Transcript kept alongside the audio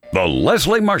The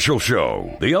Leslie Marshall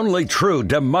Show, the only true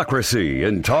democracy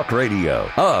in talk radio,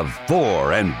 of,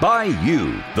 for, and by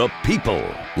you, the people.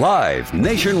 Live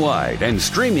nationwide and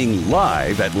streaming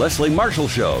live at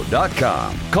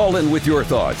lesliemarshallshow.com. Call in with your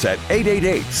thoughts at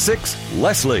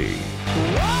 888-6-LESLIE.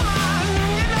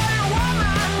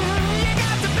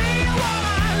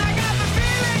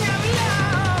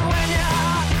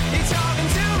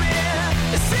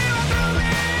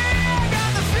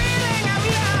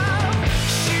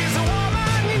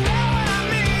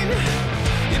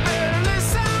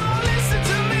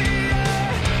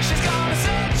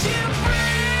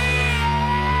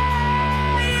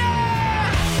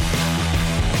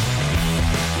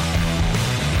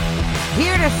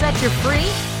 Here to set you free.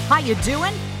 How you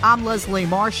doing? I'm Leslie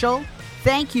Marshall.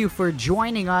 Thank you for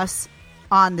joining us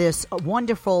on this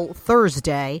wonderful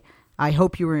Thursday. I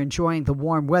hope you were enjoying the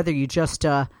warm weather.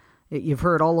 You've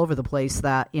heard all over the place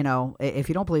that, if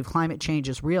you don't believe climate change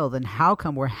is real, then how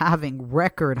come we're having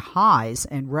record highs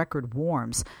and record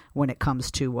warms when it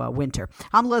comes to winter?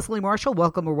 I'm Leslie Marshall.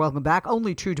 Welcome or welcome back.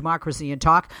 Only true democracy and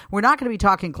talk. We're not going to be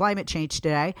talking climate change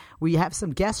today. We have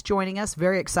some guests joining us.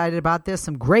 Very excited about this.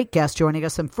 Some great guests joining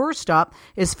us. And first up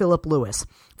is Philip Lewis.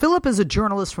 Philip is a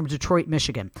journalist from Detroit,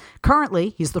 Michigan.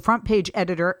 Currently, he's the front page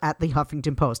editor at the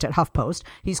Huffington Post, at HuffPost.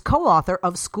 He's co-author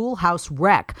of Schoolhouse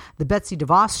Wreck, the Betsy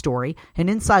DeVos story, an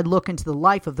inside look into the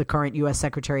life of the current U.S.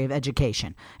 Secretary of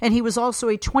Education. And he was also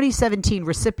a 2017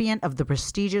 recipient of the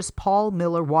prestigious Paul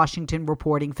Miller Washington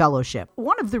Reporting Fellowship.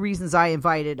 One of the reasons I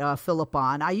invited Philip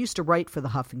on, I used to write for the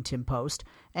Huffington Post,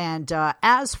 and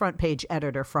as front page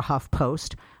editor for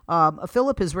HuffPost,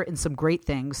 Philip has written some great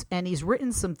things, and he's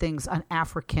written some things on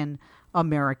African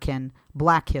American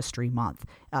Black History Month.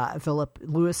 Philip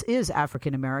Lewis is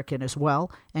African American as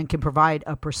well and can provide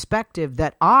a perspective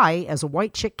that I, as a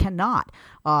white chick, cannot.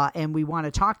 And we want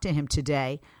to talk to him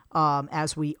today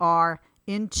as we are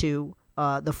into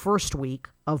the first week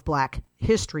of Black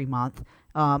History Month,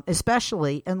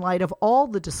 especially in light of all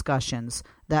the discussions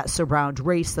that surround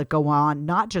race that go on,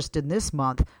 not just in this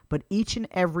month, but each and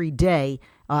every day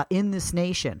in this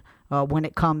nation when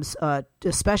it comes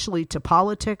especially to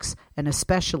politics and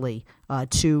especially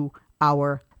to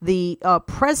the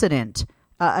president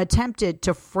attempted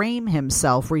to frame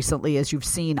himself recently, as you've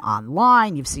seen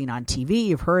online, you've seen on TV,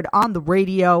 you've heard on the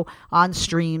radio, on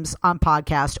streams, on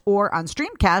podcast, or on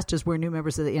Streamcast, as we're new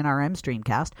members of the NRM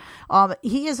Streamcast.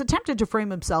 He has attempted to frame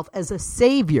himself as a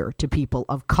savior to people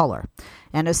of color,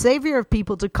 and a savior of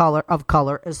people of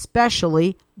color,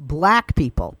 especially Black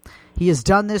people. He has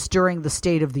done this during the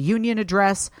State of the Union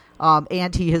address,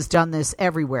 and he has done this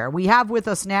everywhere. We have with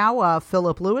us now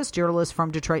Philip Lewis, journalist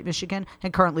from Detroit, Michigan,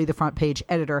 and currently the front page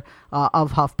editor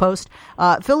of HuffPost.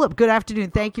 Philip, good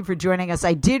afternoon. Thank you for joining us.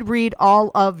 I did read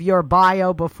all of your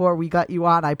bio before we got you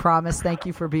on, I promise. Thank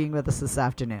you for being with us this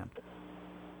afternoon.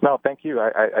 No, thank you.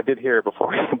 I did hear it before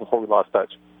we lost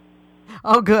touch.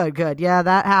 Oh, good. Yeah,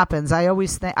 that happens. I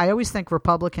always think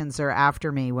Republicans are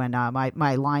after me when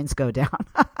my lines go down.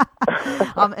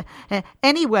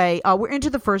 Anyway, we're into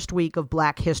the first week of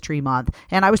Black History Month,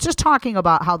 and I was just talking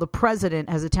about how the president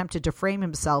has attempted to frame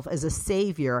himself as a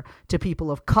savior to people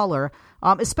of color,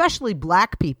 especially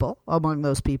Black people, among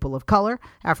those people of color,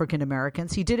 African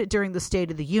Americans. He did it during the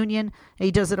State of the Union.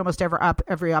 He does it almost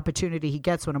every opportunity he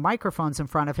gets when a microphone's in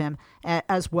front of him,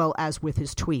 as well as with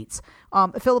his tweets.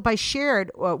 Philip, I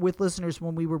shared with listeners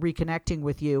when we were reconnecting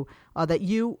with you that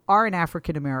you are an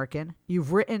African American.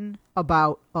 You've written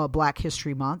about Black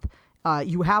History Month.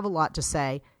 You have a lot to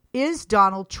say. Is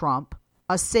Donald Trump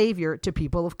a savior to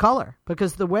people of color?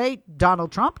 Because the way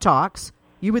Donald Trump talks,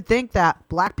 you would think that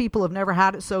Black people have never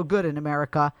had it so good in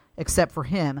America except for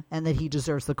him, and that he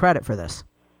deserves the credit for this.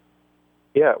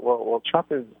 Yeah, well,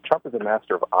 Trump is a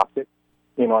master of optics,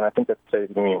 and I think that the State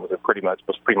of the Union was pretty much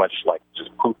like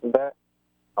just proof of that.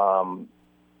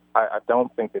 I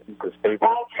don't think that he's a savior.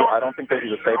 I don't think that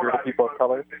he's a savior to people of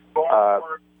color.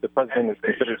 The president is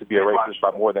considered to be a racist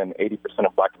by more than 80%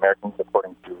 of Black Americans,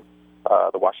 according to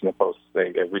the Washington Post,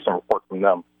 a recent report from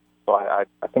them. So I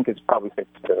think it's probably safe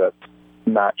to say that's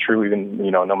not true, even,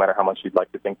 no matter how much you'd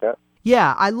like to think that.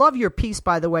 Yeah, I love your piece,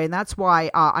 by the way, and that's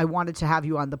why I wanted to have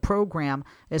you on the program,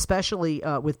 especially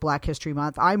with Black History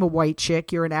Month. I'm a white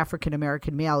chick. You're an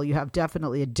African-American male. You have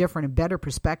definitely a different and better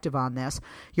perspective on this.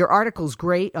 Your article's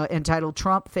great, entitled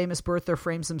Trump, Famous Birther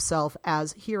Frames Himself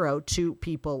as Hero to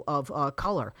People of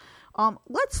Color.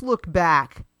 Let's look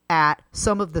back at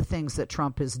some of the things that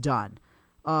Trump has done.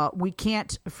 We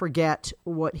can't forget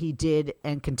what he did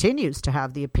and continues to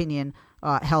have the opinion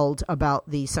held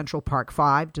about the Central Park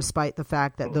Five, despite the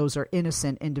fact that those are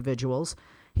innocent individuals.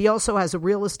 He also has a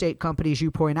real estate company, as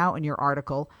you point out in your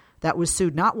article, that was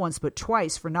sued not once but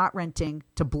twice for not renting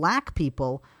to black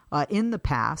people in the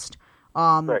past.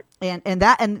 Right.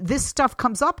 And this stuff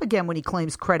comes up again when he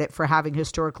claims credit for having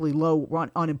historically low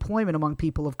unemployment among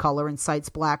people of color and cites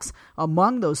blacks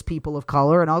among those people of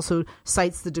color, and also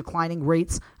cites the declining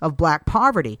rates of black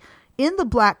poverty. In the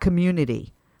black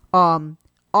community,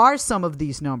 are some of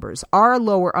these numbers, our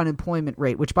lower unemployment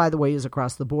rate, which, by the way, is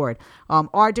across the board,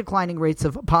 our declining rates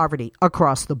of poverty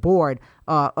across the board,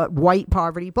 white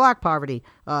poverty, black poverty,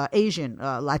 Asian,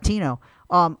 Latino,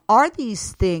 are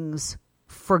these things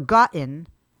forgotten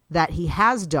that he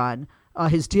has done,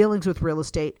 his dealings with real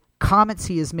estate, comments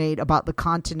he has made about the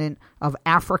continent of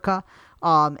Africa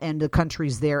and the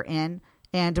countries therein,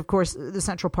 and, of course, the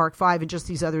Central Park Five and just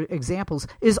these other examples,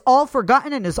 is all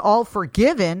forgotten and is all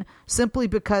forgiven simply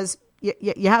because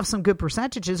you have some good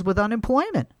percentages with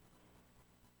unemployment?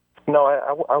 No,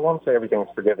 I won't say everything is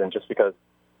forgiven, just because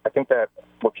I think that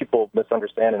what people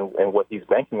misunderstand and what he's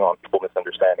banking on people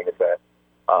misunderstanding is that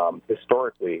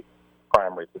historically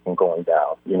crime rates have been going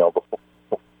down.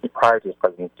 Prior to his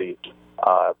presidency,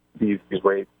 these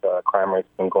rates, crime rates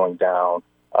have been going down.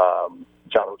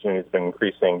 Job opportunities have been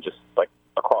increasing, just like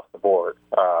across the board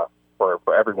for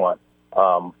everyone,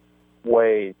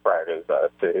 way prior to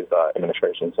his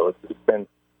administration. So it's been,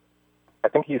 I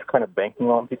think he's kind of banking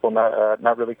on people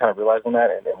not really kind of realizing that,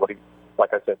 and what he,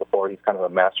 like I said before, he's kind of a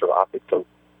master of optics. So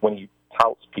when he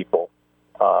touts people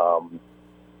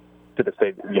to the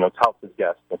state, touts his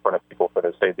guests in front of people for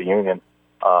the State of the Union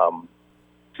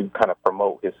to kind of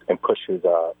promote his and push his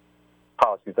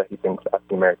policies that he thinks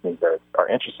African Americans are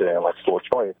interested in, like school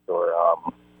choice or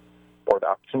the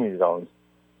opportunity zones,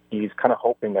 he's kind of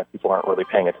hoping that people aren't really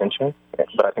paying attention.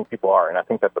 But I think people are, and I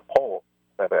think that the poll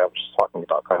that I was just talking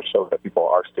about kind of shows that people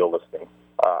are still listening.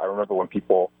 I remember when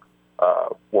people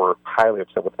were highly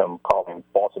upset with him calling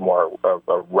Baltimore a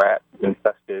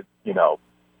rat-infested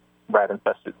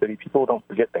city. People don't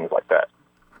forget things like that.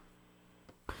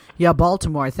 Yeah,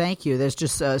 Baltimore, thank you. There's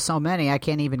just so many, I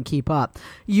can't even keep up.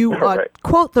 You Right.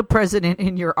 quote the president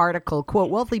in your article, quote,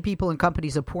 wealthy people and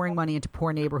companies are pouring money into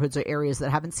poor neighborhoods or areas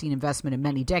that haven't seen investment in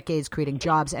many decades, creating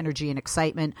jobs, energy, and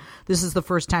excitement. This is the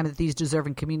first time that these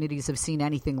deserving communities have seen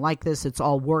anything like this. It's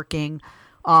all working.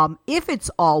 If it's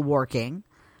all working,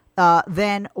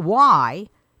 then why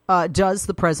does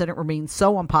the president remain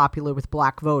so unpopular with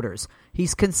black voters?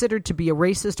 He's considered to be a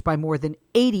racist by more than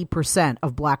 80%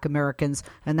 of black Americans,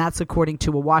 and that's according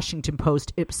to a Washington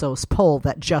Post Ipsos poll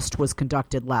that just was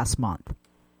conducted last month.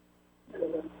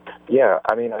 Yeah,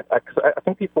 I mean, I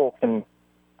think people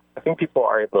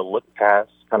are able to look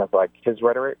past kind of like his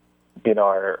rhetoric.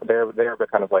 They're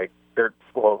kind of like they're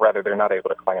not able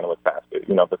to kind of look past it.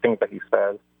 The things that he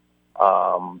says,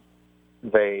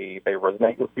 they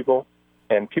resonate with people.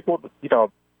 And people,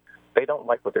 they don't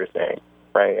like what they're saying,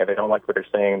 right? And they don't like what they're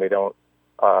saying. They don't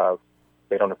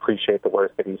appreciate the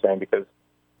words that he's saying, because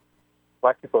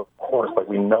black people, of course,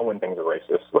 we know when things are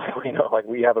racist.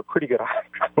 We have a pretty good eye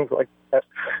for things like that,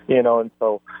 And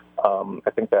so I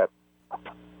think that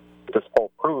this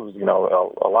poll proves,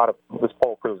 this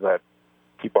poll proves that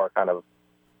people are kind of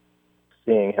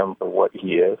seeing him for what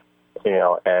he is,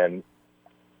 And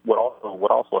what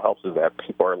also helps is that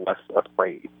people are less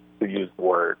afraid to use the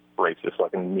word racist,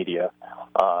 like in the media,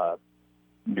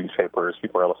 newspapers.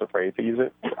 People are less afraid to use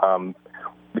it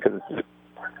because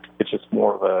it's just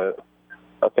more of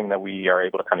a thing that we are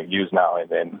able to kind of use now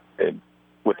and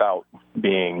without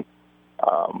being,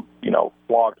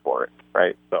 flogged for it,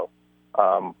 right? So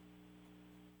I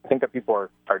think that people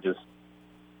are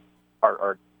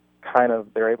kind of,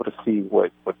 they're able to see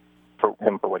what for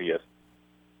him for what he is.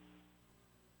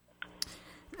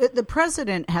 The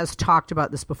president has talked about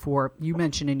this before. You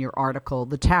mentioned in your article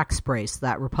the tax brace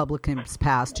that Republicans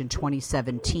passed in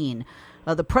 2017.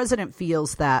 The president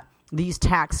feels that these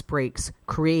tax breaks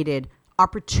created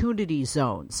opportunity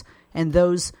zones, and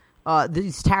these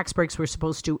tax breaks were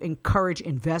supposed to encourage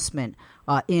investment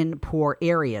in poor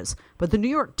areas. But the New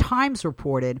York Times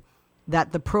reported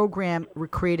that the program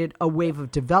created a wave of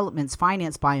developments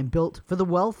financed by and built for the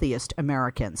wealthiest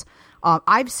Americans.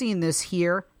 I've seen this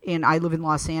here I live in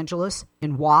Los Angeles,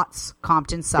 in Watts,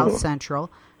 Compton, South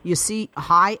Central. You see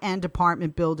high-end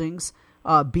apartment buildings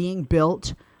being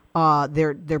built.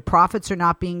 Their profits are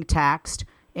not being taxed.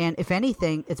 And if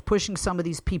anything, it's pushing some of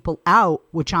these people out,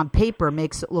 which on paper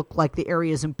makes it look like the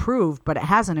area is improved, but it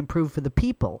hasn't improved for the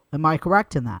people. Am I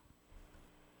correct in that?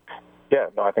 Yeah,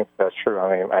 no, I think that's true.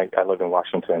 I mean, I live in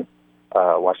Washington,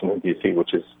 D.C.,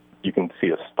 which is, you can see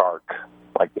the stark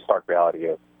reality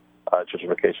of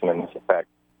gentrification and its effect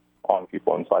on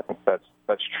people. And so I think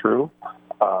that's true.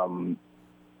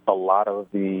 A lot of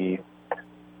the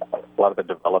a lot of the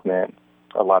development,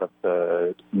 a lot of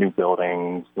the new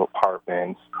buildings, new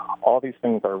apartments, all these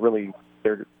things are really,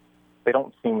 they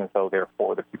don't seem as though they're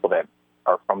for the people that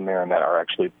are from there and that are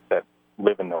actually, that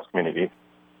live in those communities.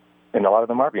 And a lot of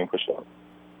them are being pushed out.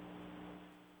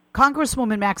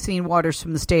 Congresswoman Maxine Waters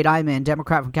from the state I'm in,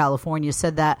 Democrat from California,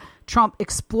 said that Trump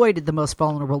exploited the most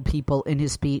vulnerable people in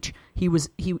his speech. He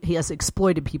has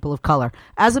exploited people of color.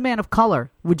 As a man of color,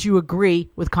 would you agree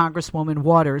with Congresswoman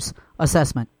Waters'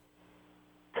 assessment?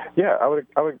 Yeah, I would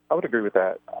agree with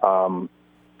that.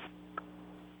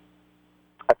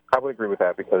 I would agree with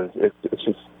that because it's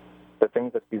just the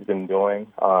things that he's been doing,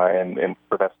 and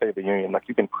for that State of the Union, like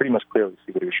you can pretty much clearly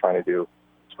see what he was trying to do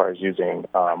as far as using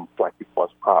black people as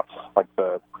props. Like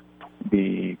it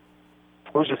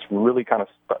was just really kind of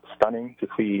stunning to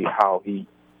see how he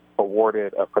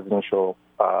awarded a presidential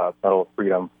Medal of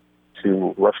Freedom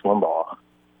to Rush Limbaugh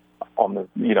on the,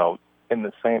 in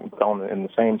the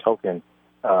same token,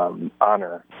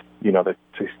 honor, the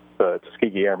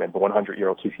Tuskegee Airmen, the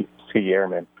 100-year-old Tuskegee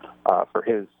Airmen, for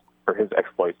his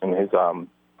exploits and his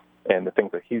and the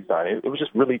things that he's done. It was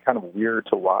just really kind of weird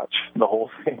to watch the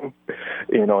whole thing,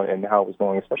 and how it was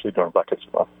going, especially during Black History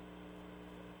Month.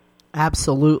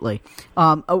 Absolutely.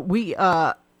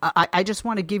 I just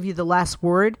want to give you the last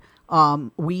word.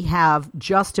 We have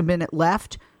just a minute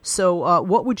left. So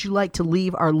what would you like to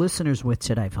leave our listeners with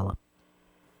today, Philip?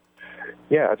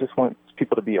 Yeah, I just want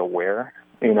people to be aware,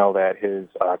 that his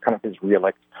his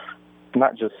reelection,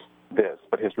 not just this,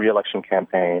 but his reelection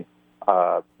campaign,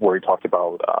 where he talked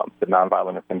about the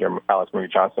nonviolent offender, Alice Marie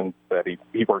Johnson, that he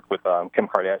worked with Kim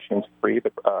Kardashian to free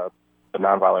the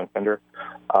nonviolent offender.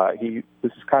 This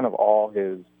is kind of all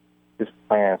his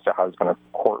plans to how he's going to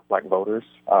court black voters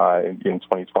in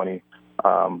 2020,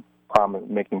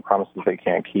 making promises they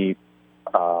can't keep,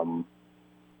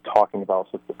 talking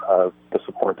about the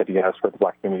support that he has for the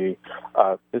black community.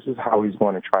 This is how he's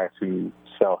going to try to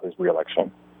sell his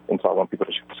reelection. And so I want people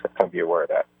to kind of be aware of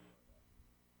that.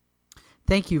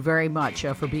 Thank you very much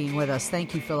for being with us.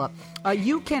 Thank you, Philip.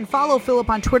 You can follow Philip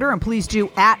on Twitter, and please do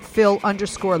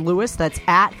 @Phil_Lewis. That's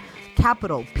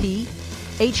 @capital P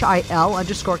HIL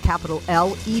 _capital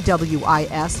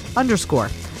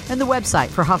LEWIS_. And the website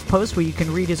for HuffPost, where you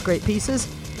can read his great pieces,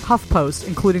 HuffPost,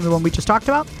 including the one we just talked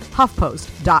about,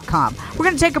 HuffPost.com. We're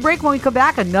going to take a break. When we come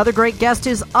back, another great guest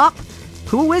is up.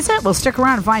 Who is it? We'll stick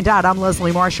around and find out. I'm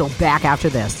Leslie Marshall, back after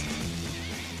this.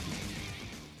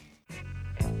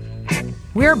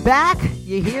 We're back.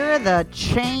 You hear the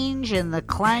change and the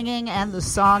clanging and the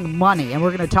song Money. And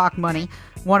we're going to talk money.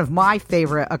 One of my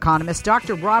favorite economists,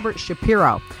 Dr. Robert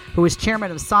Shapiro, who is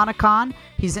chairman of Sonecon.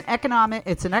 It's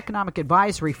an economic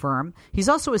advisory firm. He's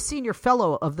also a senior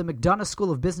fellow of the McDonough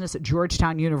School of Business at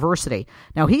Georgetown University.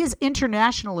 Now, he is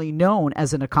internationally known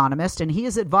as an economist, and he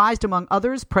has advised, among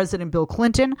others, President Bill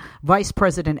Clinton, Vice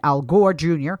President Al Gore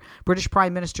Jr., British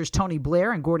Prime Ministers Tony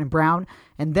Blair and Gordon Brown,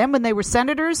 and then when they were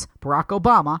senators, Barack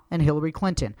Obama and Hillary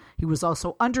Clinton. He was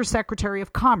also Undersecretary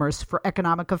of Commerce for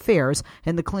Economic Affairs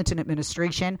in the Clinton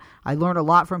administration. I learned a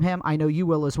lot from him. I know you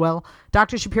will as well.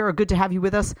 Dr. Shapiro, good to have you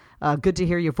with us. Good to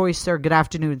hear your voice, sir. Good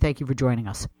afternoon. Thank you for joining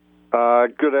us.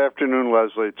 Good afternoon,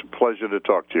 Leslie. It's a pleasure to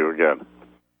talk to you again.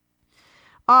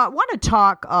 I want to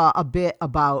talk a bit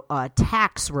about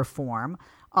tax reform.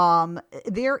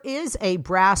 There is a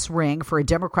brass ring for a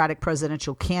Democratic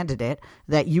presidential candidate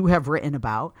that you have written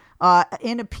about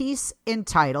in a piece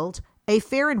entitled "A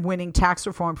Fair and Winning Tax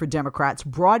Reform for Democrats,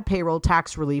 Broad Payroll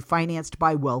Tax Relief Financed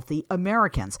by Wealthy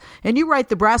Americans." And you write,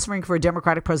 the brass ring for a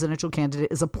Democratic presidential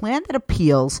candidate is a plan that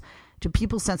appeals to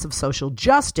people's sense of social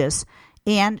justice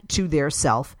and to their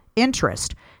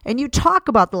self-interest. And you talk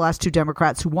about the last two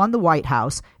Democrats who won the White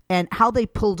House and how they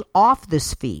pulled off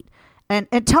this feat. And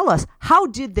tell us, how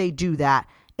did they do that?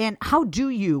 And how do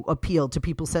you appeal to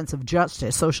people's sense of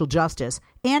justice, social justice,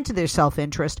 and to their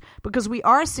self-interest? Because we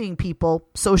are seeing people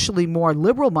socially more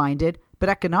liberal-minded, but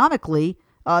economically,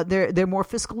 they're more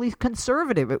fiscally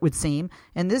conservative, it would seem.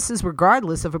 And this is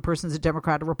regardless if a person's a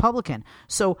Democrat or Republican.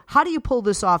 So how do you pull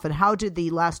this off, and how did the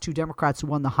last two Democrats who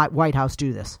won the White House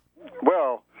do this?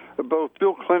 Well, both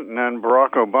Bill Clinton and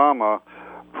Barack Obama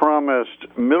promised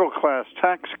middle-class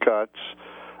tax cuts,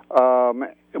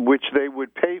 which they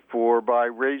would pay for by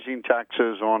raising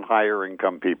taxes on higher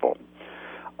income people.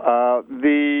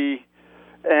 And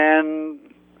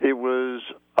it was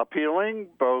appealing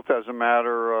both as a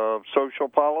matter of social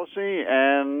policy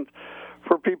and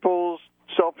for people's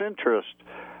self-interest.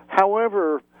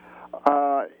 However,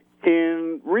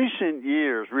 in recent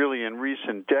years, really in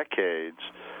recent decades,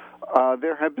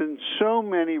 there have been so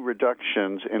many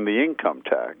reductions in the income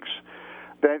tax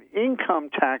that income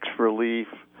tax relief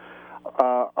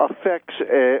affects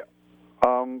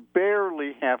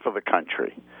barely half of the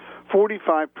country.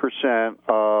 45%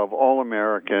 of all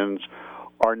Americans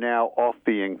are now off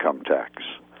the income tax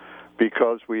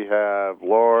because we have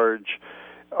large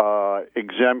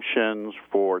exemptions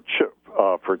for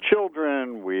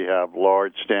children. We have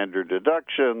large standard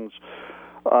deductions.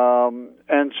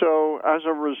 And so as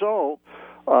a result,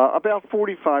 about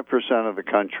 45% of the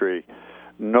country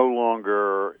no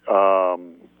longer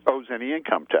owes any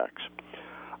income tax.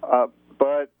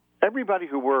 But everybody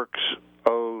who works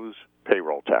owes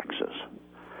payroll taxes.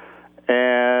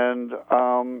 And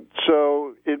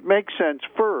so it makes sense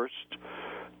first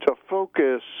to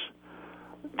focus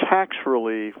tax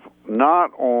relief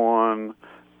not on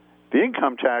the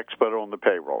income tax but on the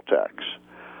payroll tax.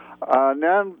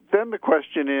 Then the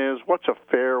question is, what's a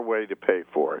fair way to pay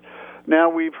for it? Now,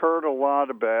 we've heard a lot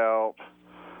about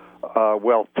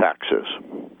wealth taxes.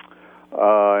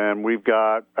 And we've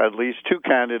got at least two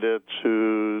candidates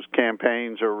whose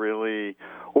campaigns are really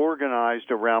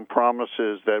organized around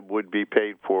promises that would be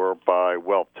paid for by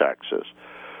wealth taxes.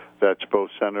 That's both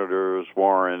Senators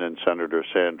Warren and Senator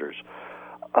Sanders.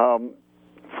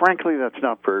 Frankly, that's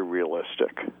not very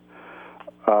realistic.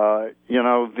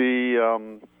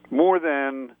 More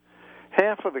than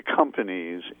half of the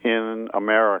companies in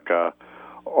America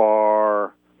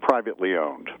are privately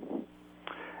owned.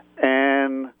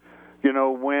 And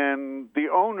when the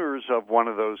owners of one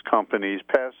of those companies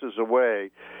passes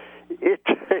away, it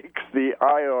takes the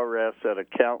IRS and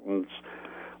accountants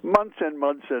months and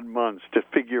months and months to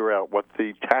figure out what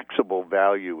the taxable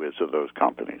value is of those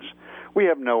companies. We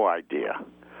have no idea.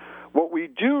 What we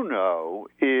do know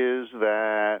is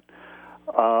that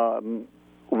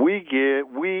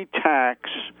we tax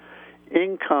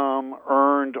income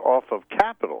earned off of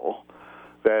capital,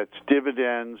 that's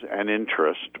dividends and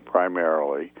interest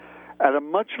primarily, at a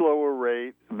much lower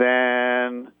rate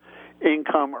than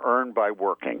income earned by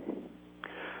working.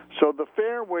 So the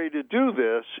fair way to do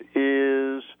this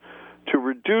is to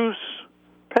reduce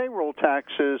payroll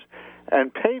taxes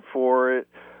and pay for it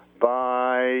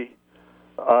by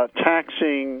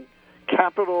taxing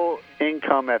capital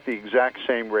income at the exact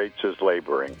same rates as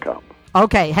labor income.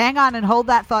 Okay, hang on and hold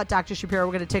that thought, Dr. Shapiro.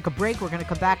 We're going to take a break. We're going to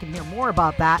come back and hear more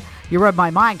about that. You read my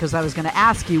mind because I was going to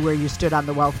ask you where you stood on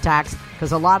the wealth tax,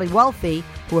 because a lot of wealthy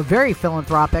who are very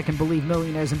philanthropic and believe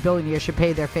millionaires and billionaires should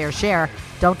pay their fair share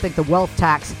don't think the wealth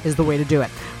tax is the way to do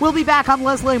it. We'll be back. I'm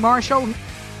Leslie Marshall.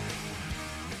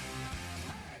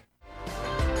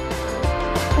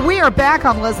 We are back.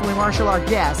 I'm Leslie Marshall. Our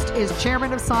guest is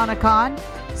Chairman of Sonecon,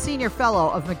 Senior Fellow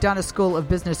of McDonough School of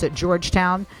Business at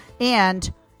Georgetown,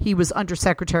 and he was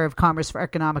Undersecretary of Commerce for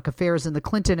Economic Affairs in the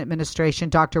Clinton administration.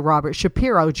 Dr. Robert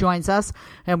Shapiro joins us,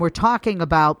 and we're talking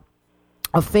about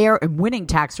a fair and winning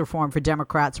tax reform for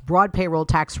Democrats, broad payroll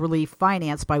tax relief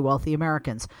financed by wealthy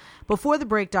Americans. Before the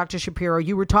break, Dr. Shapiro,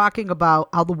 you were talking about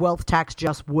how the wealth tax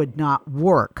just would not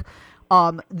work.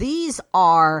 These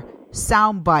are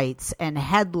sound bites and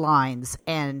headlines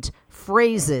and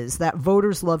phrases that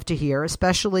voters love to hear,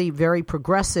 especially very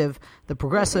progressive, the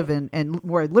progressive and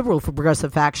more liberal for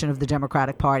progressive faction of the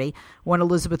Democratic Party. When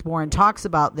Elizabeth Warren talks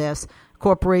about this,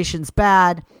 corporations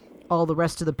bad, all the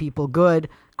rest of the people good,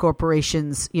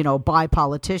 corporations, buy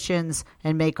politicians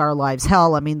and make our lives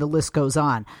hell. I mean, the list goes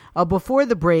on. Before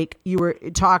the break, you were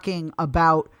talking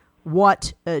about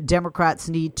what Democrats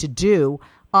need to do.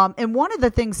 And one of the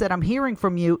things that I'm hearing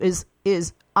from you is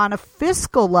on a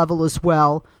fiscal level as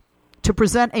well, to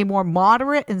present a more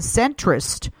moderate and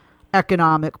centrist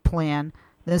economic plan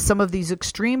than some of these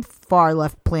extreme far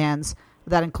left plans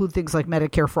that include things like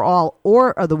Medicare for all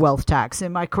or the wealth tax.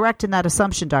 Am I correct in that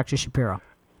assumption, Dr. Shapiro?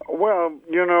 Well,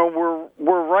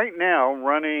 we're right now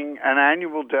running an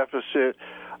annual deficit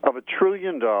of $1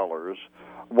 trillion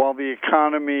while the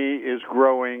economy is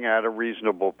growing at a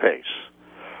reasonable pace.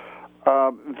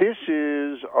 This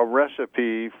is a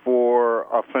recipe for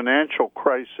a financial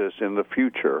crisis in the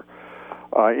future.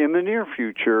 In the near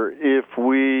future, if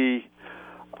we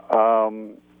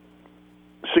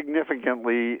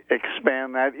significantly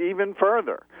expand that even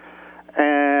further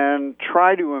and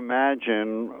try to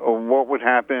imagine what would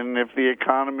happen if the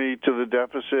economy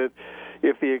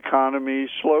if the economy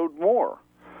slowed more.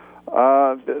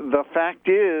 The fact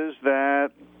is that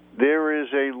there is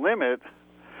a limit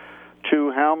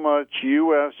to how much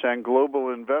U.S. and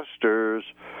global investors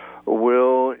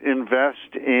will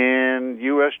invest in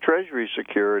U.S. Treasury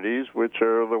securities, which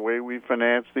are the way we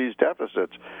finance these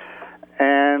deficits.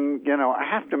 And, I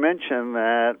have to mention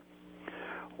that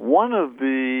one of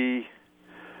the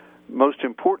most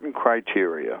important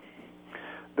criteria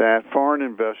that foreign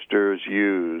investors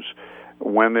use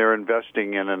when they're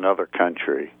investing in another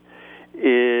country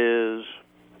is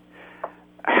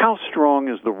how strong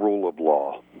is the rule of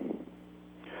law?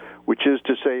 Which is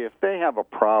to say, if they have a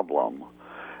problem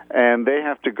and they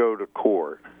have to go to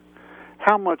court,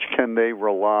 how much can they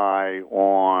rely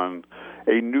on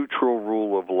a neutral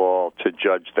rule of law to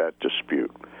judge that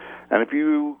dispute? And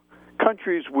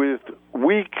countries with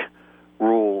weak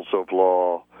rules of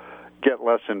law get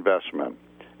less investment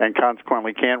and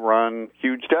consequently can't run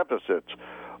huge deficits.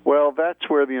 Well, that's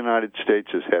where the United States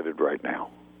is headed right now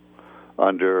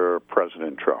under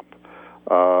President Trump,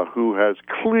 who has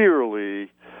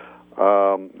clearly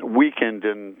weakened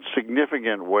in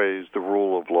significant ways the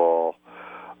rule of law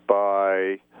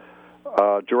by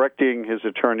directing his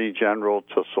attorney general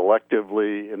to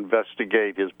selectively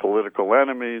investigate his political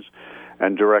enemies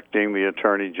and directing the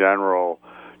attorney general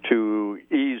to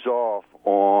ease off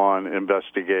on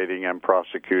investigating and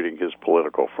prosecuting his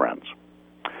political friends.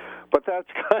 But that's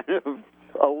kind of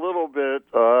a little bit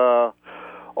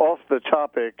off the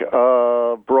topic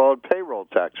of broad payroll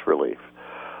tax relief.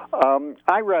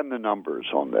 I ran the numbers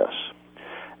on this,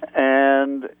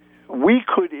 and we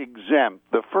could exempt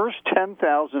the first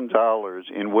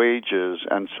 $10,000 in wages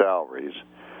and salaries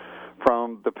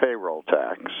from the payroll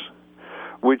tax,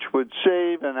 which would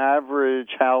save an average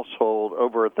household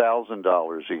over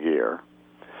 $1,000 a year.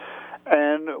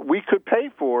 And we could pay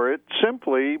for it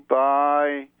simply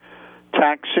by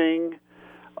taxing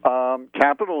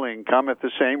capital income at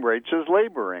the same rates as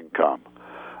labor income.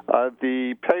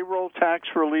 The payroll tax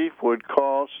relief would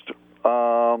cost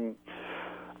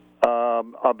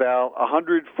about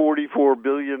 $144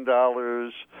 billion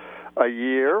a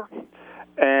year,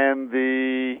 and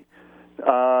the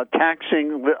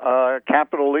taxing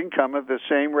capital income at the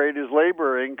same rate as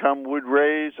labor income would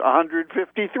raise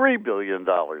 $153 billion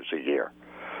a year.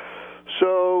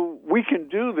 So we can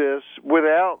do this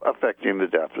without affecting the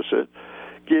deficit,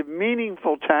 give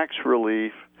meaningful tax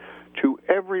relief to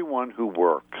everyone who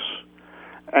works,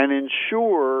 and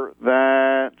ensure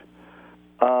that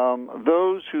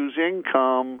those whose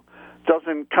income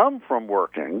doesn't come from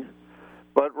working,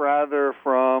 but rather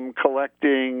from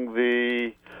collecting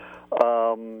the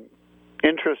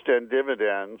interest and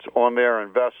dividends on their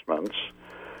investments,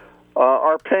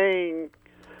 are paying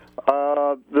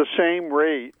the same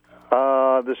rate,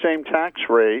 the same tax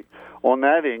rate on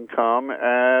that income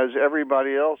as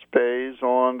everybody else pays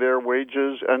on their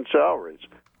wages and salaries.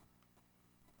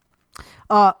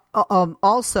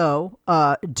 Also,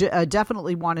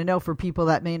 definitely want to know for people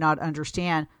that may not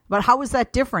understand, but how is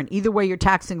that different? Either way, you're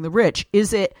taxing the rich.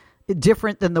 Is it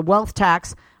different than the wealth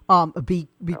tax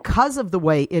because of the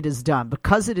way it is done,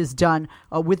 because it is done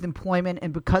with employment,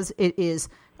 and because it is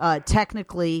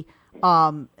technically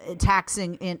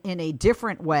taxing in a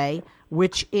different way,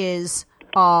 which is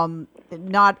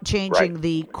not changing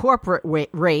the corporate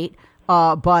rate,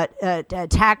 but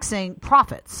taxing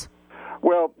profits?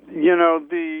 Well, you know,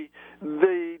 the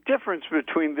difference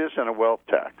between this and a wealth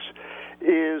tax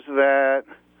is that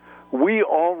we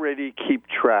already keep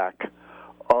track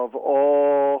of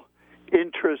all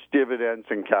interest, dividends,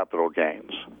 and capital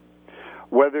gains,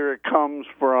 whether it comes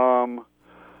from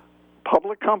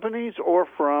public companies or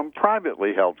from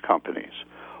privately held companies.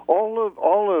 All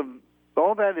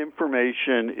that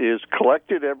information is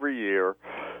collected every year.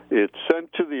 It's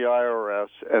sent to the IRS,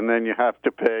 and then you have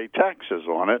to pay taxes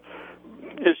on it.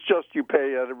 It's just you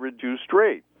pay at a reduced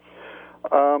rate.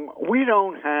 We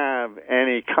don't have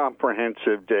any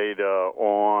comprehensive data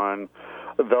on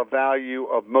the value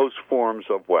of most forms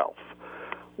of wealth,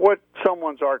 what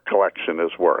someone's art collection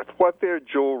is worth, what their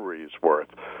jewelry is worth,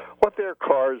 what their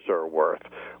cars are worth.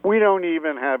 We don't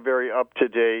even have very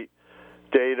up-to-date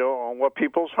data on what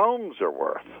people's homes are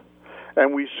worth.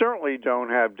 And we certainly don't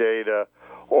have data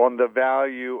on the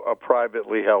value of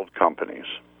privately held companies,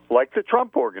 like the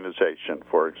Trump Organization,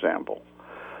 for example.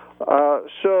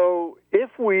 So if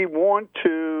we want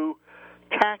to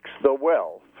tax the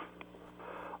wealth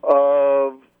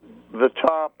of the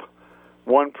top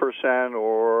 1%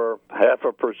 or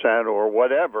 0.5% or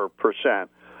whatever percent,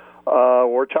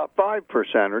 or top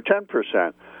 5% or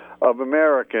 10% of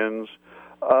Americans,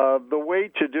 the way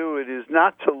to do it is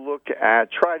not to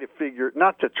try to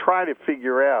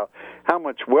figure out how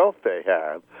much wealth they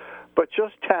have, but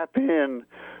just tap in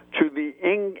to the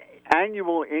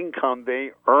annual income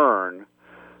they earn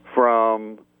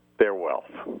from their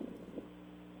wealth.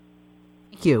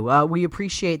 thank you. We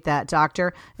appreciate that,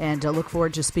 Doctor, and look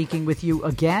forward to speaking with you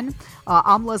again.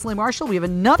 I'm Leslie Marshall. We have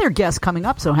another guest coming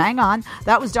up, so hang on.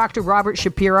 That was Dr. Robert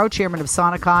Shapiro, chairman of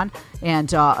Sonicon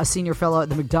and a senior fellow at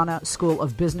the McDonough School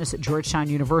of Business at Georgetown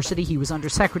University. He was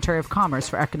Undersecretary of Commerce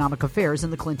for Economic Affairs in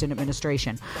the Clinton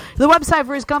administration. The website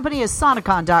for his company is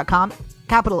sonicon.com,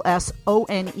 capital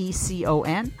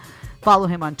SONECON. Follow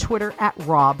him on Twitter at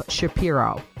Rob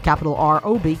Shapiro, capital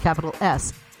ROB, capital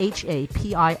SHAPIRO.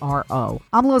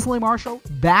 I'm Leslie Marshall,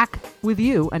 back with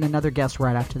you and another guest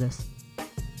right after this.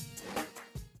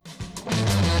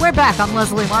 We're back. I'm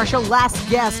Leslie Marshall, last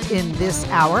guest in this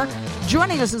hour.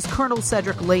 Joining us is Colonel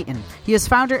Cedric Leighton. He is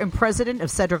founder and president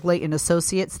of Cedric Leighton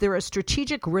Associates. They're a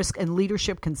strategic risk and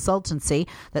leadership consultancy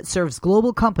that serves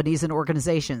global companies and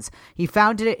organizations. He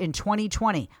founded it in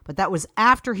 2020, but that was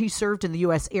after he served in the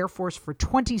U.S. Air Force for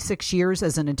 26 years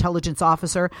as an intelligence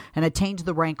officer and attained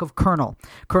the rank of colonel.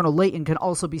 Colonel Leighton can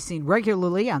also be seen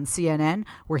regularly on CNN,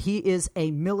 where he is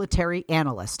a military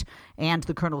analyst. And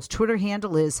the colonel's Twitter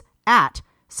handle is at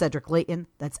Cedric Leighton.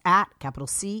 That's at capital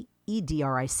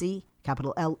CEDRIC,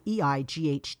 capital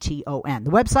LEIGHTON.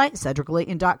 The website,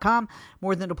 cedricleighton.com.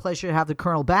 More than a pleasure to have the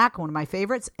Colonel back, one of my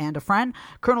favorites and a friend.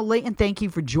 Colonel Leighton, thank you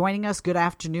for joining us. Good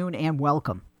afternoon and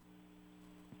welcome.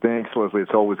 Thanks, Leslie.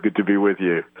 It's always good to be with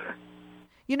you.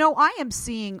 You know, I am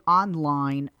seeing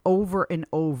online over and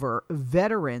over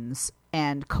veterans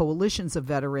and coalitions of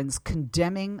veterans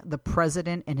condemning the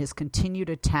president and his continued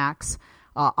attacks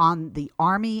on the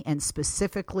Army and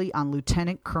specifically on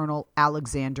Lieutenant Colonel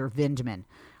Alexander Vindman.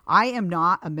 I am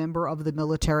not a member of the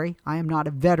military. I am not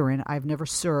a veteran. I've never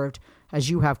served as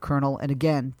you have, Colonel. And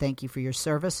again, thank you for your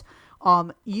service.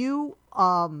 You,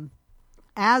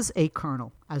 as a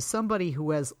colonel, as somebody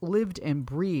who has lived and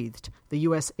breathed the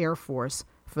U.S. Air Force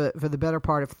for the better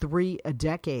part of 3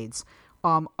 decades,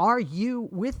 are you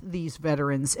with these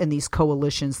veterans and these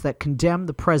coalitions that condemn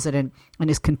the president and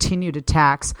his continued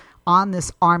attacks on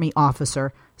this Army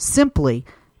officer simply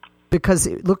because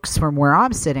it looks from where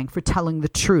I'm sitting for telling the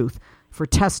truth, for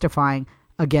testifying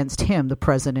against him, the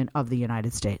president of the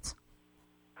United States?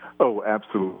 Oh,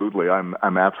 absolutely. I'm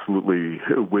absolutely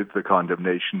with the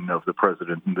condemnation of the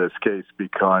president in this case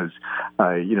because,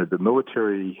 the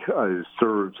military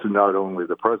serves not only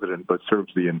the president but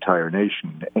serves the entire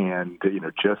nation. And,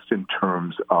 just in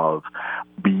terms of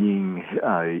being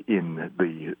in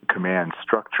the command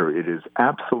structure, it is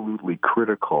absolutely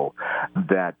critical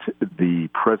that the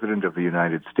president of the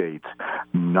United States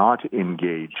not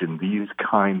engage in these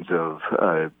kinds of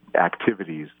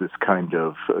activities, this kind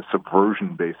of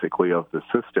subversion, basically, of the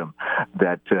system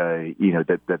that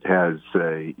that has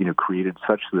created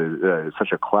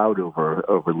such a cloud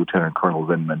over Lieutenant Colonel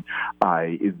Vindman.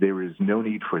 There is no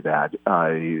need for that.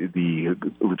 The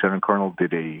Lieutenant Colonel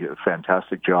did a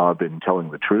fantastic job in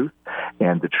telling the truth,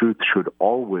 and the truth should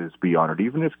always be honored,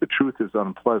 even if the truth is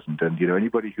unpleasant. And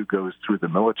anybody who goes through the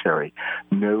military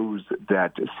knows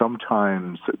that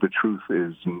sometimes the truth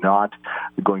is not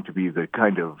going to be the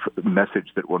kind of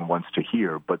message that one wants to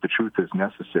hear, but the truth is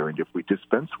necessary. And if we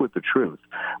dispense with the truth,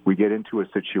 we get into a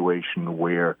situation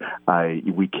where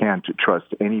we can't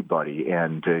trust anybody.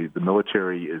 And the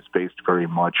military is based very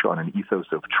much on an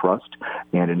ethos of trust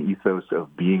and an ethos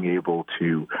of being able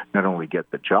to not only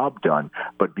get the job done,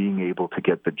 but being able to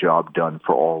get the job done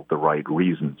for all the right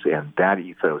reasons. And that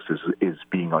ethos is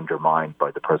being undermined by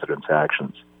the president's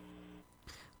actions.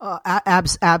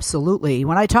 Absolutely.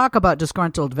 When I talk about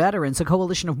disgruntled veterans, a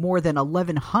coalition of more than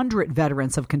 1,100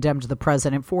 veterans have condemned the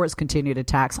president for his continued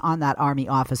attacks on that Army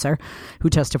officer who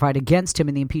testified against him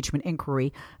in the impeachment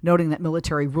inquiry, noting that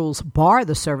military rules bar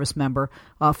the service member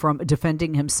from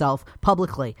defending himself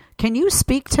publicly. Can you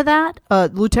speak to that?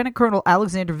 Lieutenant Colonel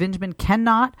Alexander Vindman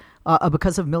cannot,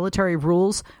 because of military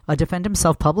rules, defend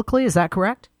himself publicly. Is that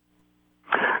correct?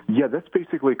 Yeah, that's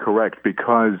basically correct,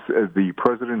 because the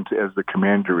president, as the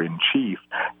commander-in-chief,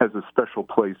 has a special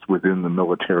place within the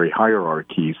military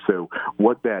hierarchy. So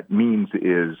what that means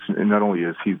is not only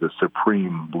is he the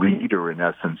supreme leader, in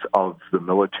essence, of the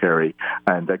military,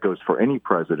 and that goes for any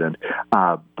president,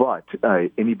 but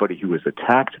anybody who is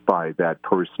attacked by that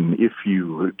person, if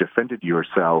you defended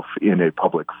yourself in a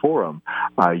public forum,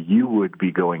 you would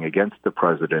be going against the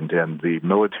president, and the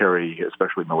military,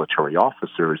 especially military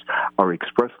officers, are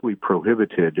expressly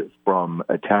prohibited from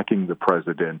attacking the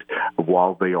president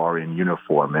while they are in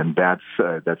uniform, and that's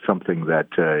something that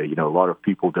a lot of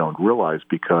people don't realize,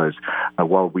 because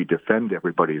while we defend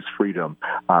everybody's freedom,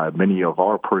 many of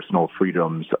our personal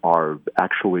freedoms are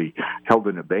actually held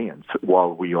in abeyance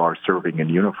while we are serving in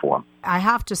uniform. I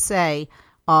have to say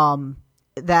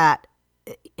that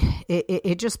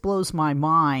it just blows my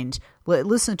mind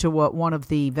Listen to what one of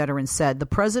the veterans said. The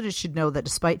president should know that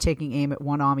despite taking aim at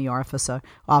one Army officer,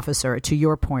 to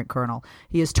your point, Colonel,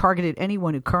 he has targeted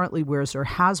anyone who currently wears or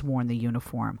has worn the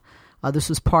uniform. This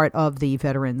was part of the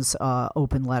veterans'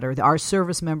 open letter. Our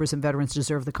service members and veterans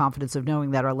deserve the confidence of knowing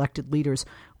that our elected leaders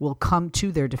will come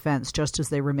to their defense just as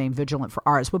they remain vigilant for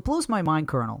ours. What blows my mind,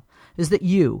 Colonel, is that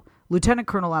you, Lieutenant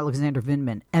Colonel Alexander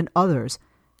Vindman, and others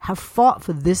have fought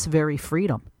for this very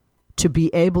freedom, to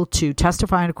be able to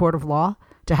testify in a court of law,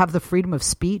 to have the freedom of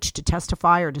speech, to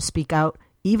testify or to speak out,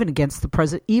 even against the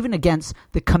president, even against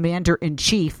the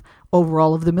commander-in-chief over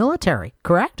all of the military,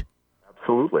 correct?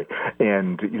 Absolutely.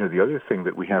 And, the other thing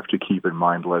that we have to keep in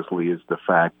mind, Leslie, is the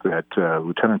fact that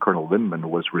Lieutenant Colonel Vindman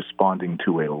was responding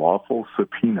to a lawful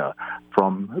subpoena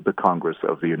from the Congress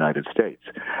of the United States.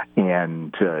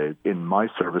 And in my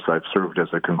service, I've served as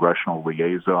a congressional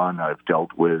liaison. I've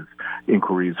dealt with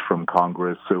inquiries from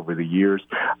Congress over the years.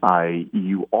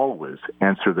 You always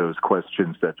answer those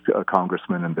questions that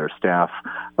congressmen and their staff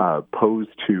pose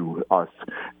to us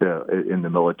in the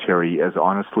military as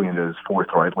honestly and as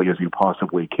forthrightly as you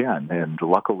possibly can. And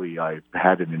luckily, I've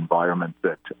had an environment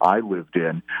that I lived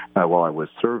in while I was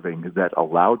serving that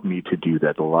allowed me to do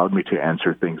that, allowed me to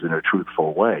answer things in a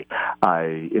truthful way.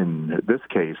 In this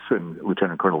case, in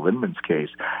Lieutenant Colonel Vindman's case,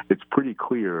 it's pretty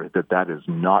clear that that is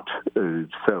not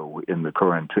so in the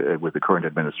current with the current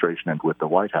administration and with the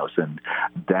White House, and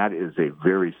that is a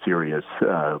very serious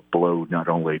blow not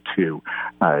only to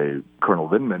Colonel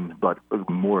Vindman, but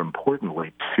more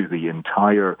importantly to the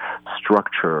entire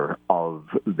structure of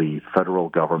the federal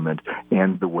government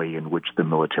and the way in which the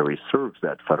military serves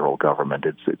that federal government.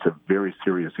 It's a very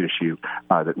serious issue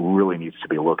that really needs to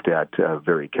be looked at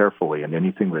very carefully, and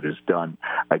anything that is done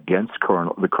against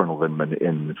Colonel Vindman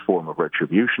in the form of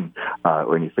retribution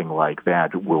or anything like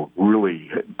that will really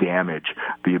damage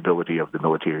the ability of the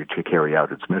military to carry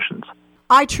out its missions.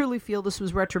 I truly feel this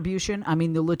was retribution. I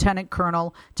mean, the lieutenant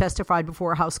colonel testified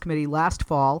before a House committee last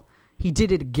fall. He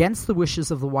did it against the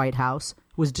wishes of the White House,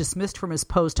 was dismissed from his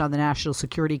post on the National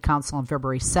Security Council on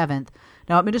February 7th.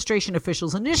 Now, administration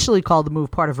officials initially called the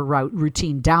move part of a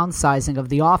routine downsizing of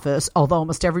the office, although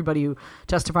almost everybody who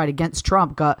testified against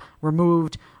Trump got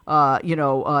removed,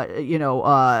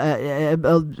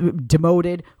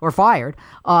 demoted or fired.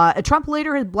 Trump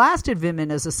later had blasted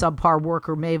Vindman as a subpar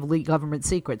worker, may have leaked government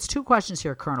secrets. Two questions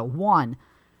here, Colonel. One,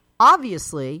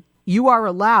 obviously, you are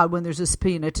allowed when there's a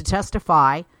subpoena to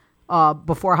testify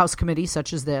before a House committee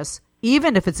such as this,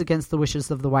 even if it's against the wishes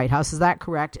of the White House. Is that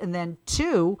correct? And then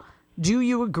two, do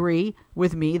you agree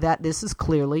with me that this is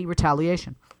clearly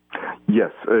retaliation?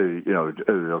 Yes,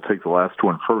 I'll take the last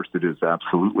one first. It is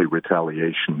absolutely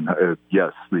retaliation.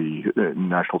 Yes, the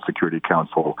National Security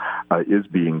Council is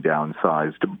being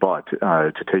downsized, but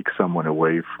to take someone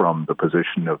away from the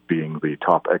position of being the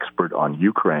top expert on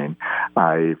Ukraine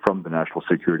from the National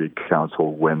Security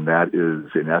Council, when that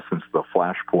is in essence the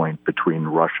flashpoint between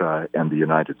Russia and the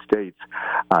United States,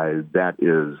 that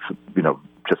is,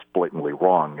 just blatantly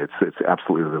wrong. It's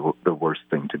absolutely the worst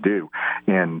thing to do.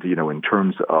 And in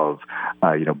terms of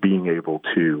being able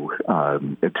to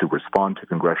respond to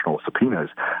congressional subpoenas,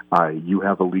 you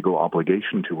have a legal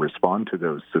obligation to respond to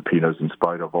those subpoenas in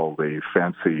spite of all the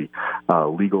fancy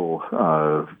legal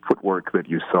footwork that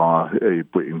you saw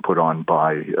being put on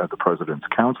by the president's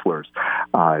counselors.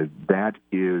 That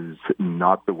is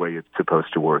not the way it's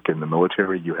supposed to work. In the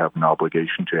military, you have an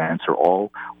obligation to answer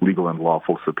all legal and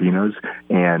lawful subpoenas.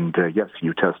 And yes,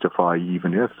 you testify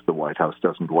even if the White House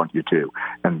doesn't want you to.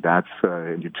 And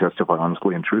you testify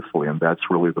honestly and truthfully. And that's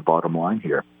really the bottom line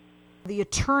here. The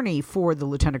attorney for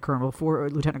Lieutenant Colonel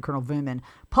Vindman,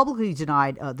 publicly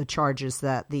denied the charges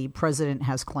that the president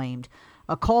has claimed,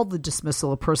 called the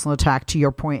dismissal a personal attack, to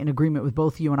your point, in agreement with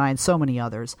both you and I and so many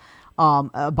others,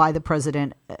 by the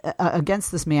president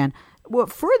against this man.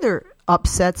 What further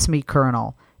upsets me,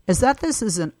 Colonel, is that this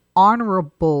is an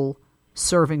honorable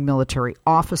serving military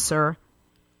officer,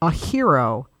 a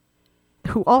hero,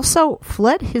 who also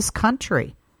fled his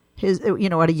country, at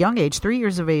a young age, 3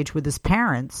 years of age, with his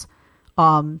parents,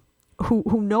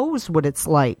 who knows what it's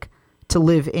like to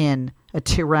live in a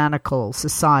tyrannical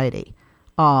society,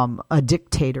 a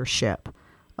dictatorship,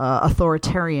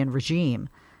 authoritarian regime.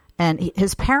 And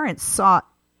his parents sought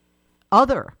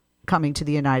other coming to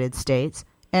the United States,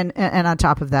 and on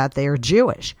top of that, they are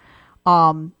Jewish.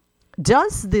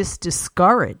 Does this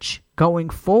discourage, going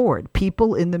forward,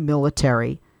 people in the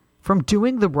military from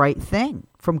doing the right thing,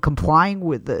 from complying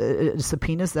with the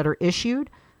subpoenas that are issued,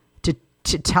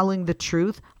 to telling the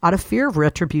truth out of fear of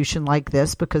retribution like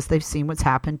this, because they've seen what's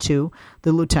happened to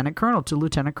Lieutenant Colonel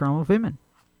Vindman?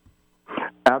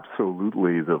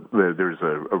 Absolutely. There's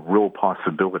a real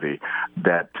possibility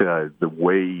that the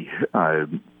way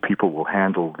people will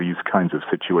handle these kinds of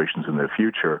situations in the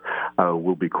future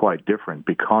will be quite different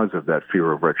because of that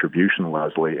fear of retribution,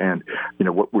 Leslie. And,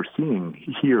 what we're seeing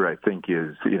here, I think,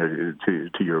 is, to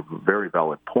your very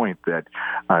valid point that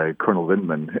Colonel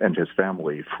Vindman and his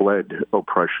family fled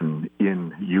oppression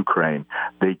in Ukraine.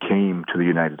 They came to the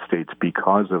United States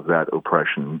because of that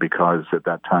oppression, because at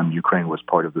that time Ukraine was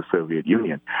part of the Soviet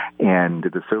Union. And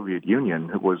the Soviet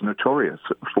Union was notorious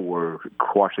for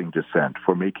quashing dissent,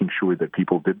 for making sure that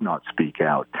people did not speak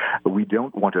out. We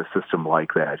don't want a system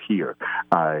like that here.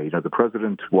 The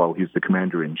president, while he's the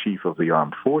commander-in-chief of the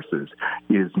armed forces,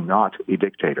 is not a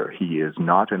dictator. He is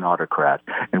not an autocrat,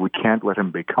 and we can't let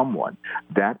him become one.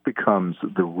 That becomes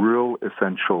the real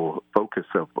essential focus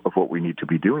of what we need to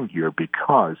be doing here,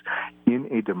 because in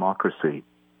a democracy,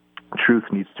 truth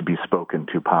needs to be spoken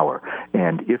to power.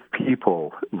 And if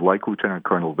people like Lieutenant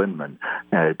Colonel Vindman,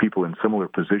 people in similar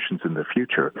positions in the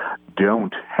future,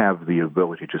 don't have the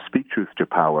ability to speak truth to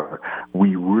power,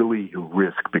 we really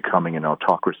risk becoming an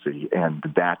autocracy, and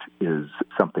that is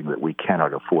something that we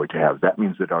cannot afford to have. That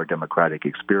means that our democratic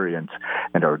experience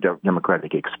and our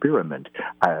democratic experiment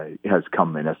has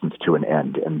come, in essence, to an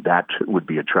end, and that would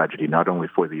be a tragedy not only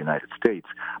for the United States,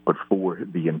 but for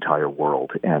the entire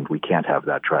world, and we can't have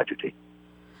that tragedy.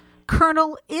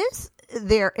 Colonel, is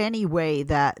there any way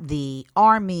that the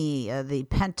Army, the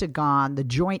Pentagon, the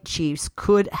Joint Chiefs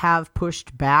could have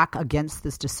pushed back against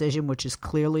this decision, which is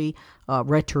clearly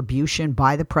retribution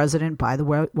by the president, by the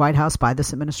White House, by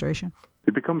this administration?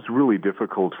 It becomes really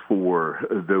difficult for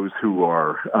those who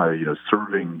are,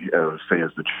 serving, say,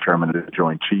 as the chairman of the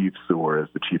Joint Chiefs or as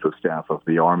the chief of staff of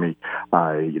the Army.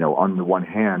 On the one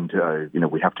hand,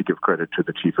 we have to give credit to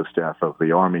the chief of staff of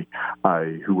the Army,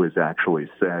 who has actually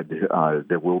said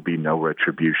there will be no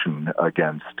retribution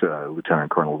against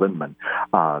Lieutenant Colonel Vindman.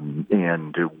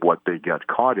 And what they got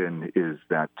caught in is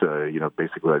that,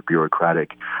 basically a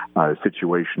bureaucratic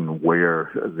situation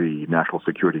where the National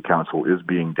Security Council is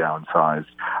being downsized.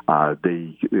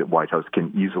 The White House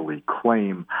can easily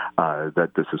claim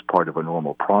that this is part of a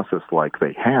normal process like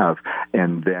they have,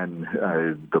 and then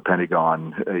the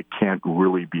Pentagon can't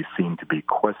really be seen to be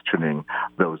questioning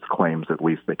those claims. At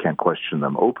least they can't question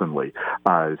them openly.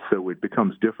 So it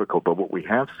becomes difficult, but what we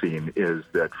have seen is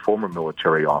that former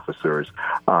military officers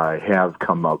have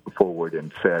come up forward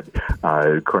and said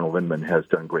Colonel Vindman has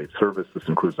done great service. This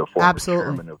includes the former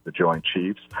chairman of the Joint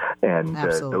Chiefs, and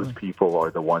those people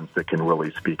are the ones that can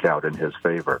really speak out in his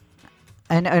favor.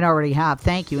 And already have.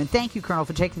 Thank you. And thank you, Colonel,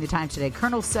 for taking the time today.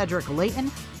 Colonel Cedric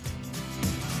Leighton,